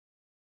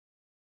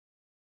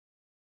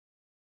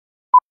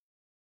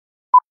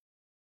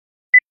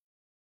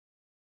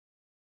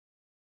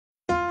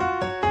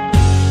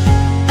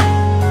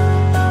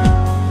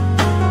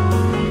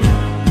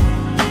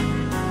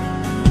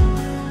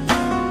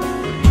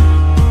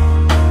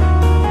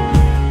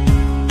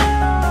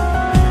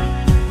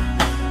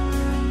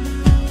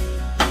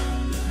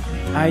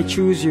I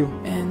choose you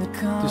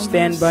to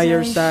stand by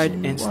your side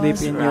and sleep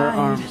in your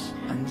arms,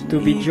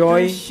 to be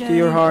joy to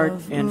your heart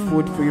and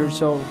food for your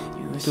soul,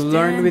 to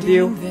learn with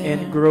you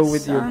and grow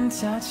with you,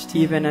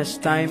 even as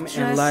time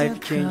and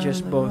life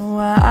changes both.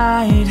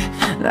 Meeting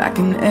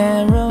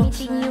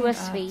you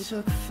was fate.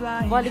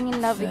 Falling in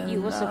love with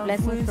you was a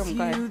blessing from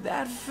God.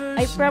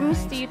 I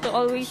promise to you to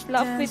always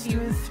laugh with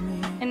you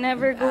and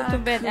never go to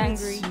bed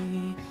angry,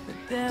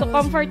 to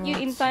comfort you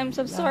in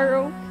times of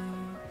sorrow,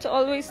 to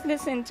always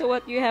listen to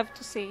what you have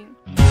to say.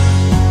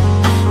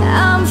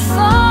 I'm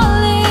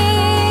falling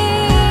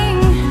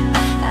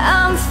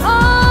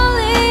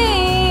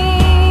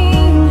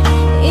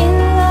in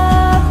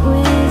love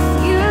with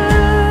you.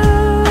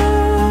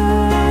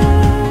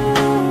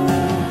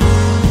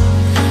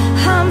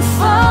 I'm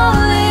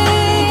falling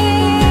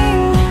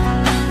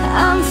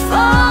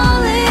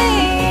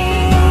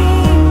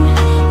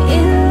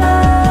in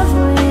love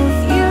with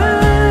you.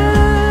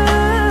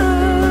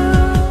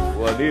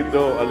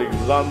 Juanito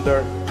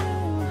Alexander,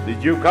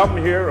 did you come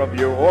here of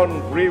your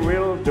own free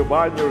will to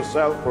bind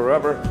yourself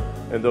forever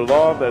in the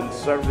love and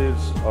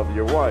service of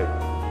your wife?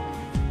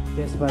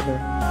 Yes, Father.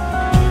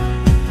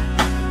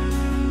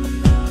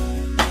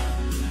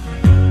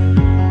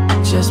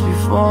 Just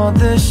before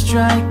the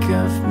strike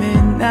of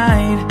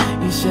midnight,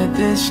 you said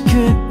this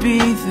could be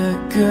the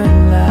good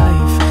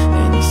life.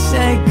 Then you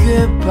said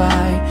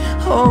goodbye,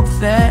 hope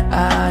that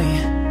I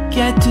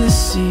get to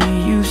see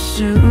you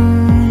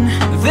soon.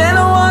 Then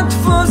I walked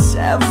for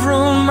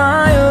several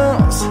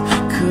miles,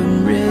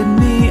 couldn't rid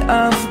me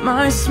of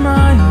my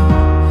smile.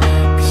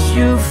 'Cause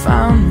you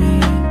found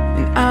me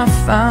and I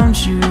found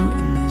you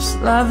in this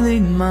lovely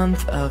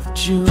month of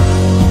June.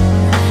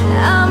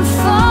 I'm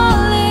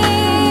falling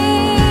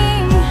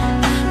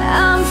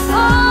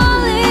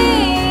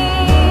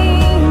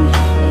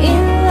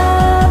in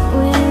love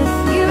with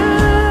you.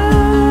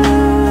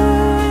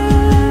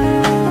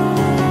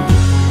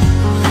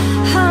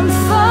 I'm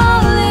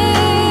falling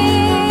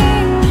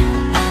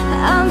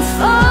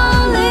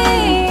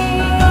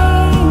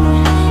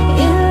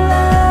in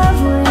love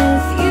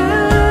with you.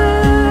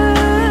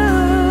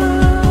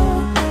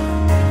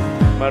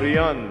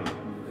 Marianne,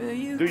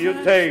 do you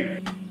take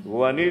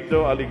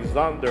Juanito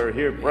Alexander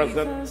here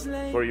present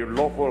for your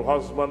lawful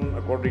husband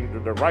according to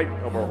the right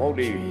of our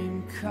Holy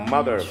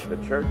Mother, the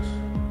Church?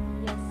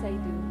 Yes, I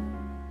do.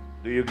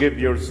 Do you give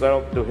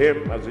yourself to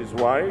him as his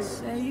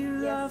wife?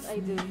 Yes, I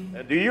do.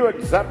 And do you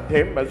accept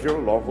him as your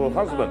lawful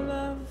husband?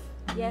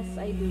 Yes,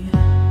 I do.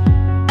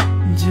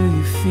 Do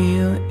you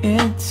feel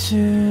it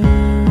too?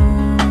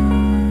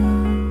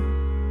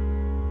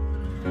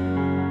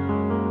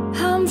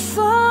 I'm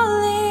falling.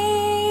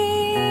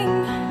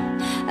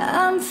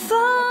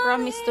 I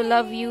promise to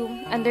love you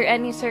under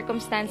any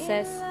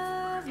circumstances,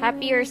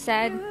 happy or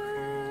sad,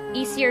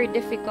 easy or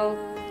difficult,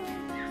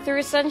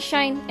 through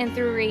sunshine and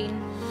through rain,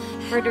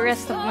 for the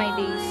rest of my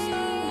days.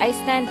 I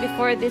stand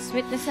before these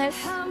witnesses,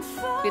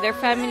 with our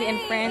family and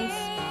friends,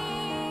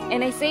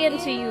 and I say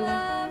unto you,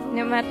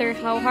 no matter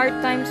how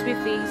hard times we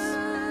face,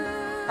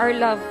 our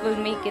love will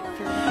make it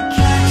through.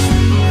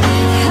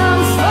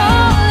 I'm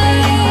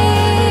falling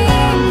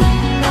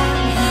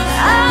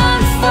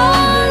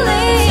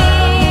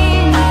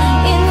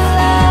in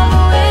love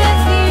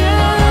with you.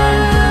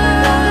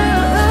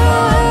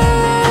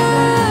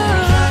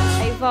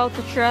 I vow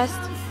to trust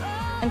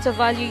and to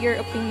value your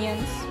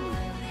opinions,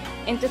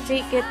 and to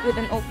take it with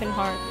an open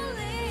heart,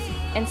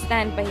 and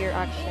stand by your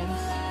actions.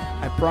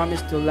 I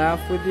promise to laugh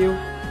with you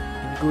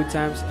in good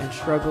times and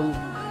struggle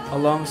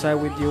alongside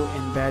with you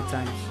in bad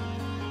times.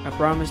 I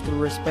promise to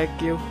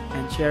respect you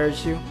and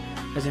cherish you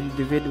as an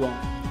individual,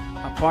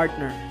 a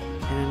partner,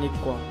 and an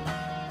equal,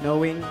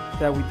 knowing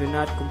that we do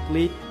not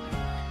complete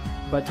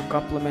but to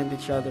complement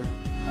each other.